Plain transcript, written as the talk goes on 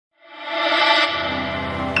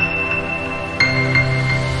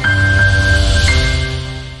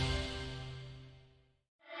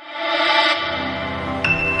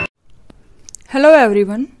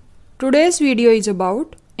everyone, today's video is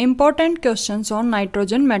about important questions on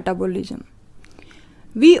nitrogen metabolism.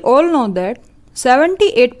 We all know that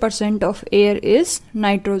 78% of air is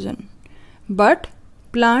nitrogen, but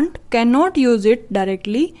plant cannot use it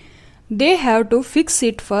directly. They have to fix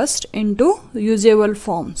it first into usable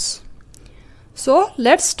forms. So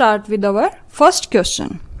let's start with our first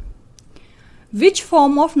question. Which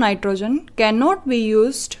form of nitrogen cannot be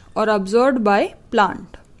used or absorbed by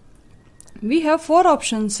plant? We have four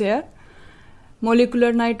options here: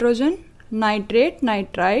 molecular nitrogen, nitrate,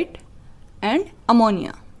 nitrite and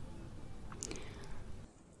ammonia.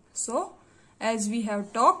 So as we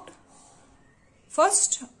have talked,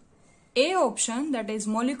 first A option, that is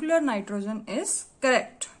molecular nitrogen, is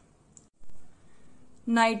correct.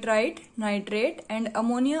 Nitrite, nitrate and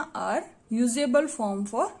ammonia are usable form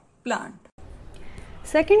for plant.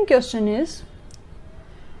 Second question is,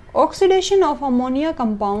 oxidation of ammonia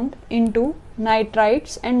compound into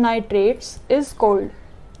nitrites and nitrates is called.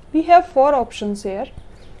 We have four options here: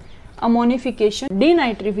 ammonification,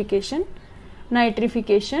 denitrification,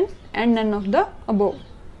 nitrification and none of the above.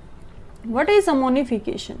 What is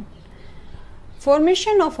ammonification?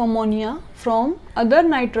 Formation of ammonia from other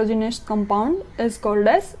nitrogenous compound is called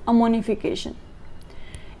as ammonification.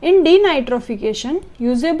 In denitrification,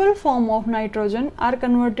 usable form of nitrogen are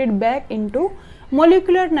converted back into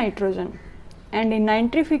molecular nitrogen, and in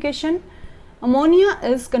nitrification, ammonia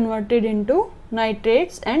is converted into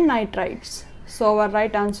nitrates and nitrites. So our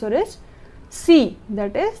right answer is C,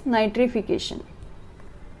 that is nitrification.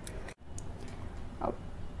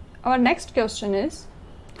 Our next question is,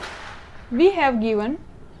 we have given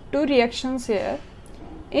two reactions here.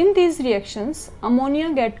 In these reactions,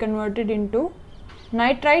 ammonia get converted into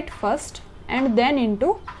nitrite first and then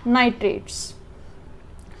into nitrates.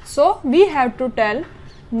 So we have to tell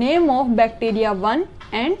name of bacteria 1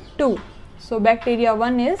 and 2. So bacteria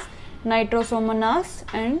 1 is Nitrosomonas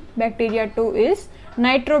and bacteria 2 is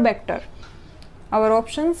Nitrobacter. Our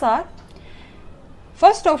options are: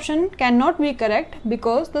 first option cannot be correct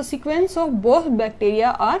because the sequence of both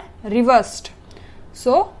bacteria are reversed.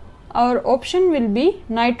 So our option will be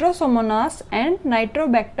Nitrosomonas and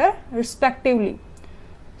Nitrobacter respectively.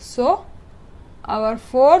 So our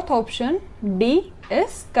fourth option D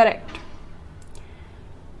is correct.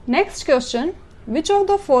 Next question, which of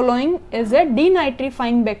the following is a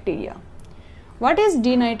denitrifying bacteria? What is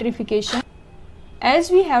denitrification? As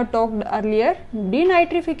we have talked earlier,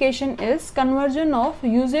 denitrification is conversion of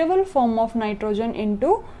usable form of nitrogen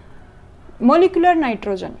into molecular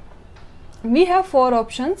nitrogen. We have four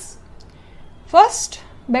options. First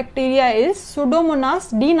bacteria is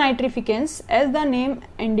Pseudomonas denitrificans. As the name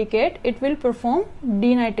indicate, it will perform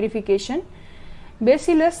denitrification.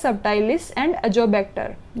 Bacillus subtilis and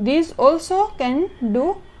Azobacter, these also can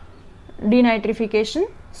do denitrification.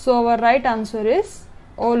 So our right answer is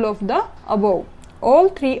all of the above. All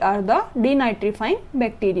three are the denitrifying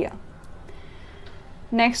bacteria.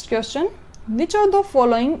 Next question, which of the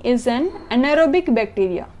following is an anaerobic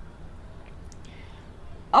bacteria?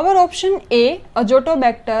 Our option A,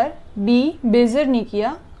 Azotobacter, B,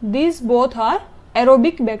 Beziernickia, these both are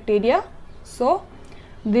aerobic bacteria. So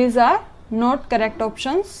these are not correct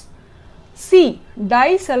options. C,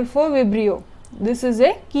 Disulfovibrio, this is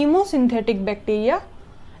a chemosynthetic bacteria.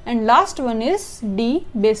 And last one is D,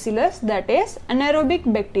 Bacillus, that is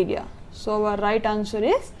anaerobic bacteria. So our right answer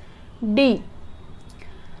is D.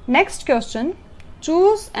 Next question,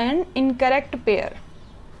 choose an incorrect pair.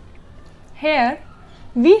 Here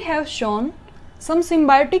we have shown some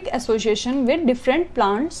symbiotic association with different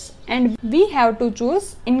plants and we have to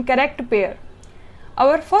choose incorrect pair.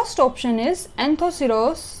 Our first option is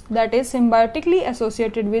Anthoceros, that is symbiotically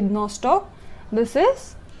associated with nostoc. This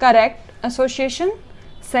is correct association.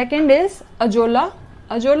 Second is Azolla.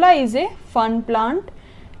 Azolla is a fern plant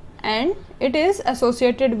and it is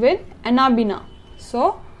associated with Anabina.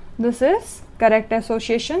 So this is correct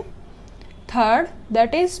association. Third,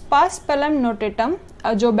 that is Paspalum notatum,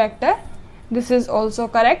 Azobacter. This is also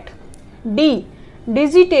correct. D,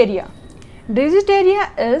 Digitaria. Digitaria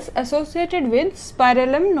is associated with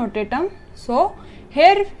Spirillum notatum. So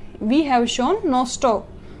here we have shown nostoc.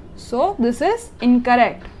 So this is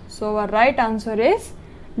incorrect. So our right answer is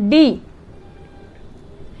D.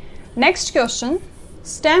 Next question,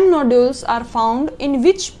 stem nodules are found in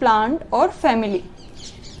which plant or family?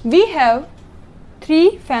 We have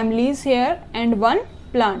three families here and one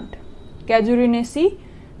plant: Casuarinaceae,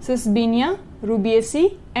 Sesbania,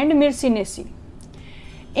 Rubiaceae and Myrcinaceae.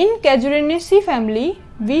 In Casuarinaceae family,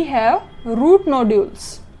 we have root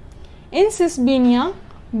nodules. In Sesbania,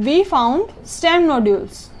 we found stem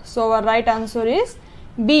nodules. So our right answer is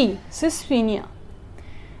B, Sesbania.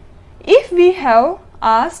 If we have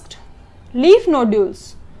asked leaf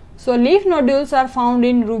nodules, so leaf nodules are found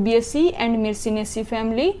in Rubiaceae and Myrcinaceae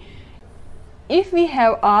family. If we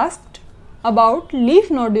have asked about leaf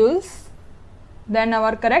nodules, then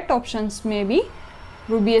our correct options may be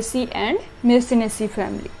Rubiaceae and Myrcinaceae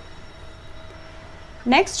family.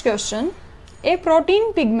 Next question. A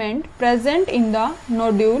protein pigment present in the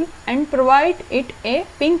nodule and provide it a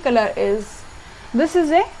pink color is. This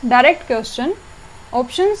is a direct question.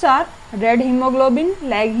 Options are red hemoglobin,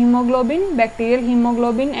 lag hemoglobin, bacterial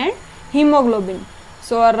hemoglobin and hemoglobin.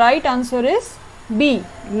 So our right answer is B,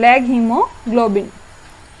 lag hemoglobin.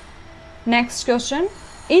 Next question.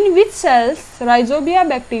 In which cells rhizobia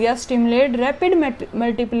bacteria stimulate rapid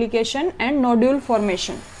multiplication and nodule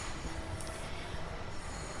formation?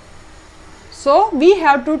 So we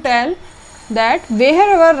have to tell that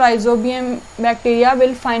where our rhizobium bacteria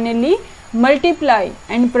will finally multiply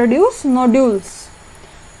and produce nodules.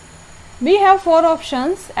 We have four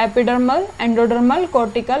options: epidermal, endodermal,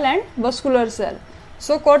 cortical and vascular cell.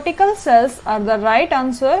 So cortical cells are the right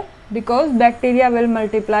answer because bacteria will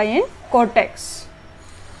multiply in cortex.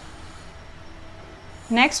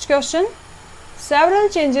 Next question. Several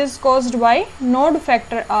changes caused by node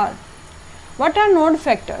factor are. What are node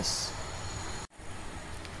factors?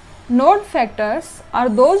 Node factors are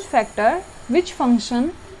those factors which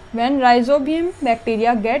function when rhizobium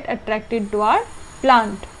bacteria get attracted to our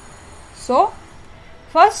plant. So,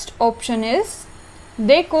 first option is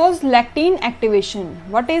they cause lectin activation.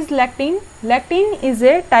 What is lectin? Lectin is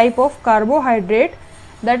a type of carbohydrate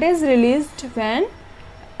that is released when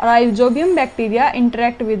rhizobium bacteria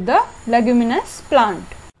interact with the leguminous plant.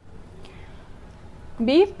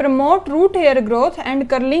 B. Promote root hair growth and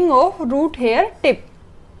curling of root hair tip.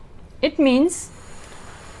 It means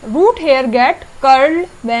root hair get curled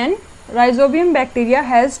when rhizobium bacteria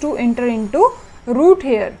has to enter into root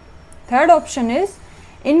hair. Third option is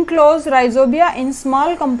enclose rhizobia in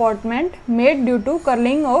small compartment made due to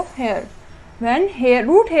curling of hair. When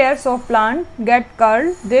root hairs of plant get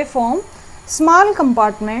curled, they form small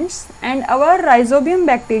compartments and our rhizobium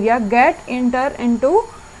bacteria enter into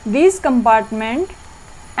these compartments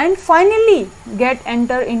and finally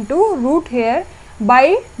enter into root hair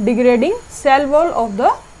by degrading cell wall of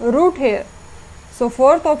the root hair. So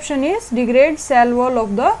fourth option is degrade cell wall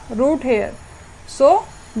of the root hair. So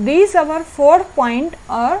these our 4 points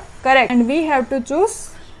are correct and we have to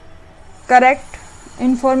choose correct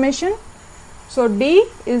information. So D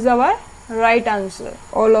is our right answer,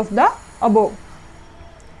 all of the above.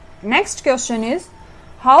 Next question is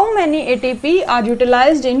how many ATP are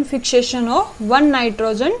utilized in fixation of one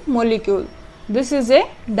nitrogen molecule? This is a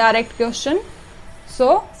direct question.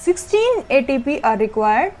 So 16 ATP are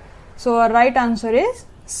required. So our right answer is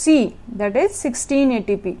C, that is 16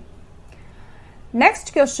 ATP.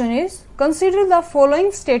 Next question is consider the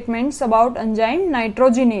following statements about enzyme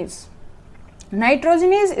nitrogenase.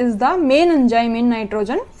 Nitrogenase is the main enzyme in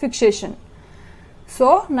nitrogen fixation.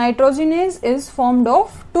 So nitrogenase is formed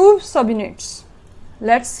of two subunits.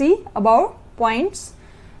 Let's see about points.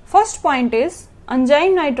 First point is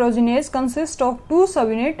enzyme nitrogenase consists of two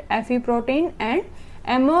subunits, Fe protein and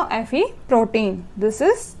MOFE protein. This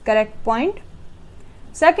is correct point.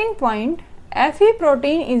 Second point, Fe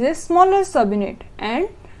protein is a smaller subunit and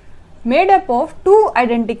made up of two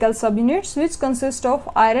identical subunits which consist of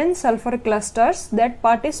iron sulfur clusters that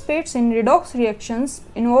participates in redox reactions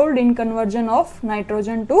involved in conversion of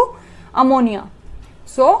nitrogen to ammonia.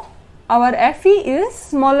 So our Fe is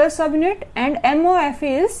smaller subunit and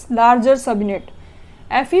MOFE is larger subunit.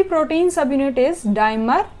 Fe protein subunit is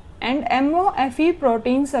dimer and MOFE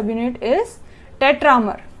protein subunit is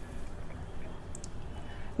tetramer.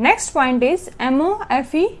 Next point is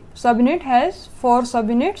MOFE subunit has 4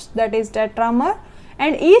 subunits, that is tetramer,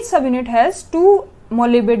 and each subunit has 2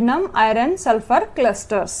 molybdenum iron sulfur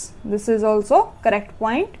clusters. This is also correct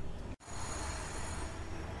point.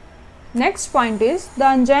 Next point is the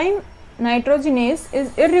enzyme nitrogenase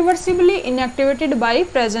is irreversibly inactivated by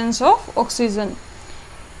presence of oxygen.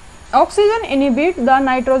 Oxygen inhibits the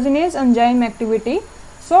nitrogenase enzyme activity,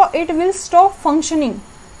 so it will stop functioning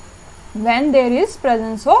when there is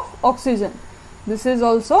presence of oxygen. This is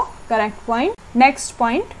also correct point. Next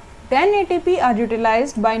point, 10 ATP are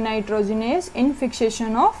utilized by nitrogenase in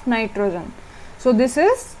fixation of nitrogen. So this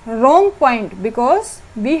is wrong point because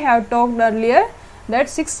we have talked earlier that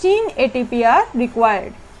 16 ATP are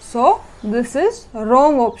required. So this is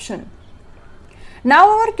wrong option. Now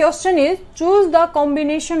our question is choose the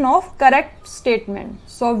combination of correct statement.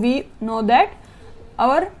 So we know that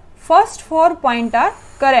our first 4 points are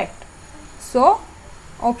correct. So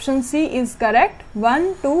option C is correct,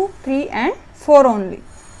 1, 2, 3 and 4 only.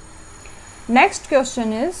 Next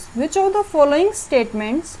question is, which of the following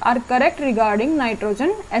statements are correct regarding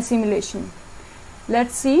nitrogen assimilation?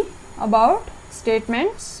 Let's see about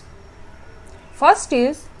statements. First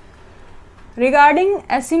is, regarding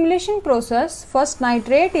assimilation process, first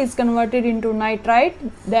nitrate is converted into nitrite,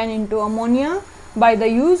 then into ammonia by the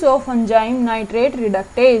use of enzyme nitrate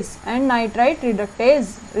reductase and nitrite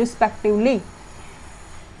reductase respectively.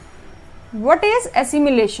 What is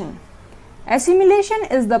assimilation? Assimilation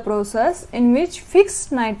is the process in which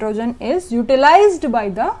fixed nitrogen is utilized by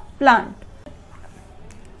the plant.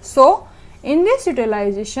 So, in this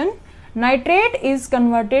utilization, nitrate is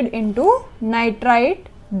converted into nitrite,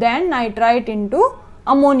 then nitrite into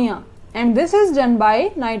ammonia, and this is done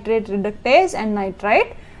by nitrate reductase and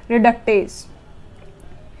nitrite reductase.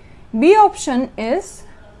 B option is,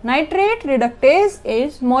 nitrate reductase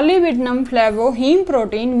is molybdenum flavoheme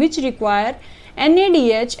protein which require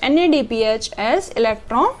NADH, NADPH as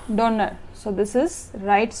electron donor. So this is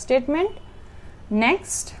right statement.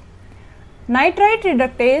 Next, nitrite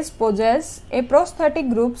reductase possesses a prosthetic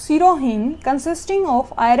group seroheme consisting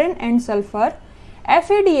of iron and sulfur.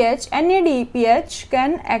 FADH, NADPH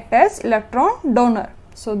can act as electron donor.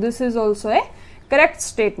 So this is also a correct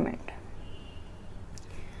statement.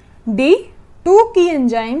 D. Two key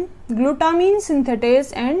enzymes, glutamine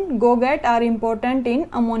synthetase and GOGAT, are important in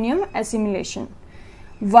ammonium assimilation.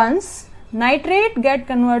 Once nitrate get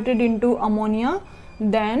converted into ammonia,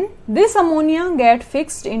 then this ammonia get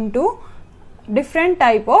fixed into different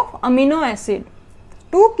type of amino acid.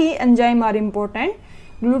 Two key enzymes are important,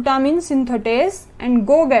 glutamine synthetase and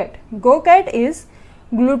GOGAT. GOGAT is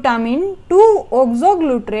glutamine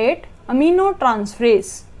 2-oxoglutarate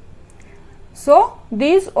aminotransferase. So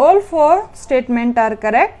these all four statements are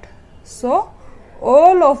correct. So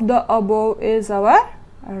all of the above is our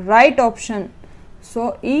right option.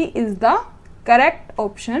 So E is the correct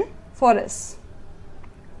option for us.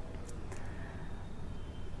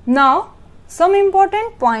 Now some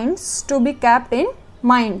important points to be kept in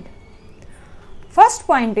mind. First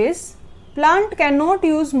point is, plant cannot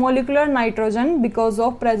use molecular nitrogen because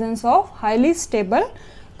of presence of highly stable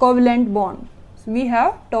covalent bond. We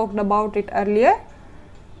have talked about it earlier.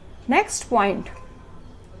 Next point,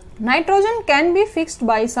 nitrogen can be fixed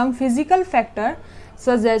by some physical factor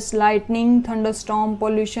such as lightning, thunderstorm,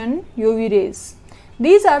 pollution, UV rays.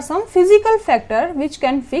 These are some physical factor which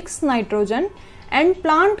can fix nitrogen, and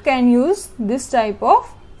plant can use this type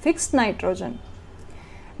of fixed nitrogen.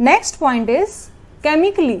 Next point is,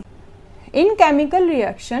 chemically, in chemical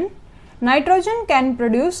reaction, nitrogen can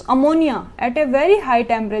produce ammonia at a very high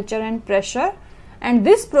temperature and pressure, and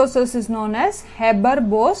this process is known as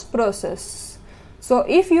Haber-Bosch process. So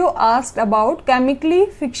if you asked about chemically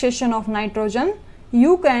fixation of nitrogen,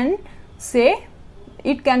 you can say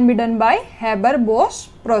it can be done by Haber-Bosch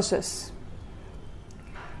process.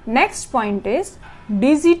 Next point is,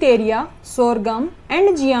 Digitaria, sorghum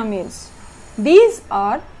and Gia maize. These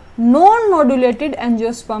are non-nodulated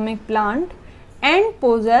angiospermic plant and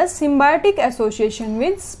possess symbiotic association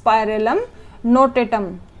with Spirillum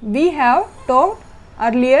notatum. We have talked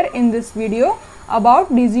earlier in this video about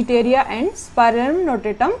Digitaria and Spirillum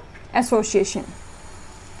notatum association.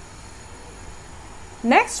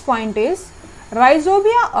 Next point is,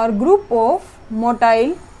 Rhizobia are group of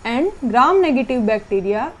motile and gram-negative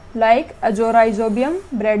bacteria like Azorhizobium,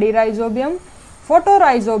 Bradyrhizobium,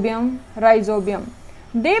 Photorhizobium, Rhizobium.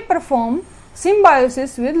 They perform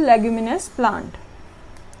symbiosis with leguminous plant.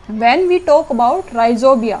 When we talk about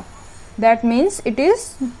Rhizobia, that means it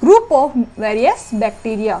is group of various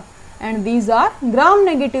bacteria, and these are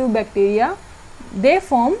gram-negative bacteria. They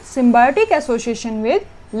form symbiotic association with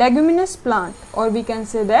leguminous plant, or we can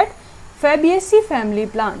say that Fabaceae family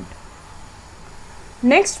plant.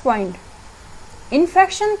 Next point,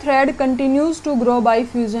 infection thread continues to grow by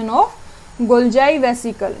fusion of Golgi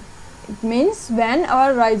vesicle. It means when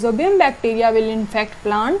our Rhizobium bacteria will infect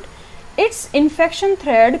plant, its infection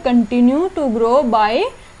thread continue to grow by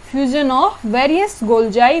fusion of various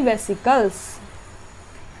Golgi vesicles.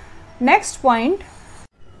 Next point,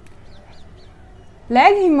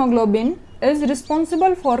 lag hemoglobin is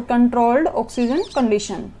responsible for controlled oxygen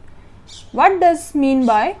condition. What does mean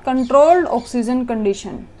by controlled oxygen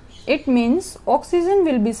condition? It means oxygen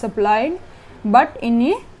will be supplied but in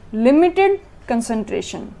a limited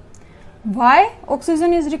concentration. Why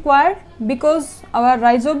oxygen is required? Because our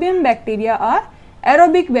Rhizobium bacteria are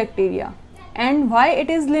aerobic bacteria. And why it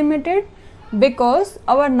is limited? Because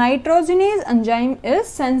our nitrogenase enzyme is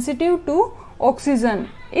sensitive to oxygen.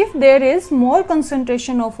 If there is more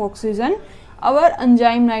concentration of oxygen, our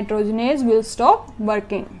enzyme nitrogenase will stop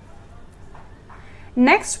working.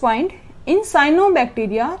 Next point, In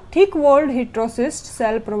cyanobacteria, thick-walled heterocyst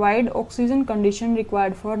cell provide oxygen condition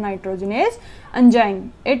required for nitrogenase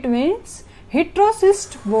enzyme. It means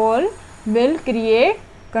heterocyst wall will create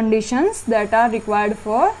conditions that are required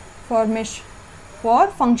for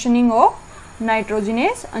functioning of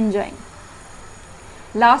nitrogenase enzyme.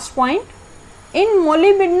 Last point, in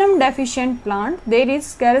molybdenum deficient plant there is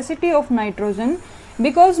scarcity of nitrogen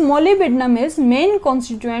because molybdenum is main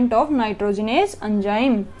constituent of nitrogenase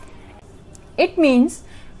enzyme. It means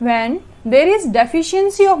when there is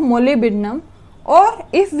deficiency of molybdenum, or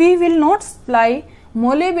if we will not supply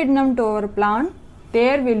molybdenum to our plant,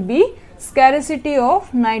 there will be scarcity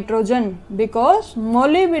of nitrogen because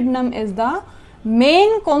molybdenum is the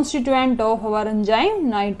main constituent of our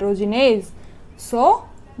enzyme nitrogenase. So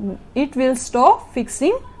it will stop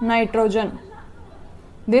fixing nitrogen.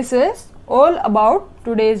 This is all about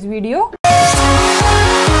today's video.